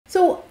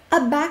So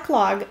a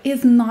backlog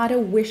is not a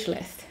wish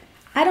list.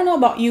 I don't know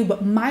about you,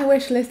 but my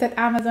wish list at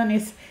Amazon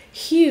is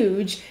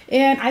huge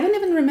and I don't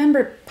even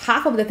remember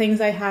half of the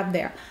things I have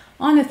there.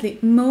 Honestly,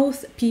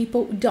 most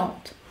people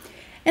don't.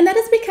 And that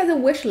is because a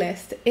wish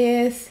list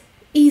is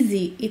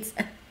easy. It's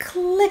a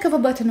click of a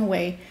button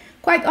away.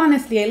 Quite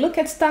honestly, I look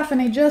at stuff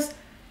and I just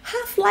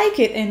half like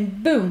it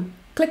and boom,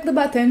 click the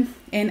button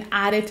and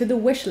add it to the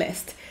wish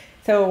list.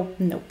 So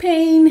no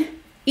pain,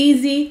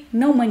 easy,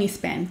 no money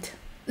spent.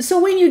 So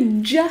when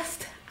you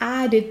just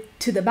add it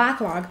to the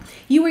backlog,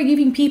 you are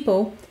giving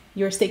people,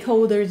 your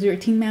stakeholders, your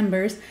team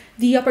members,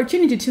 the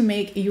opportunity to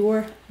make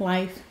your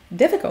life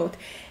difficult.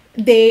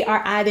 They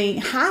are adding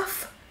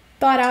half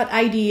thought out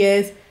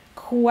ideas,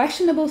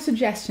 questionable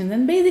suggestions,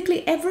 and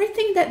basically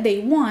everything that they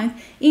want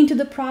into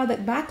the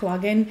product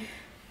backlog, and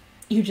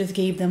you just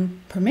gave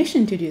them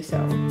permission to do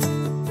so.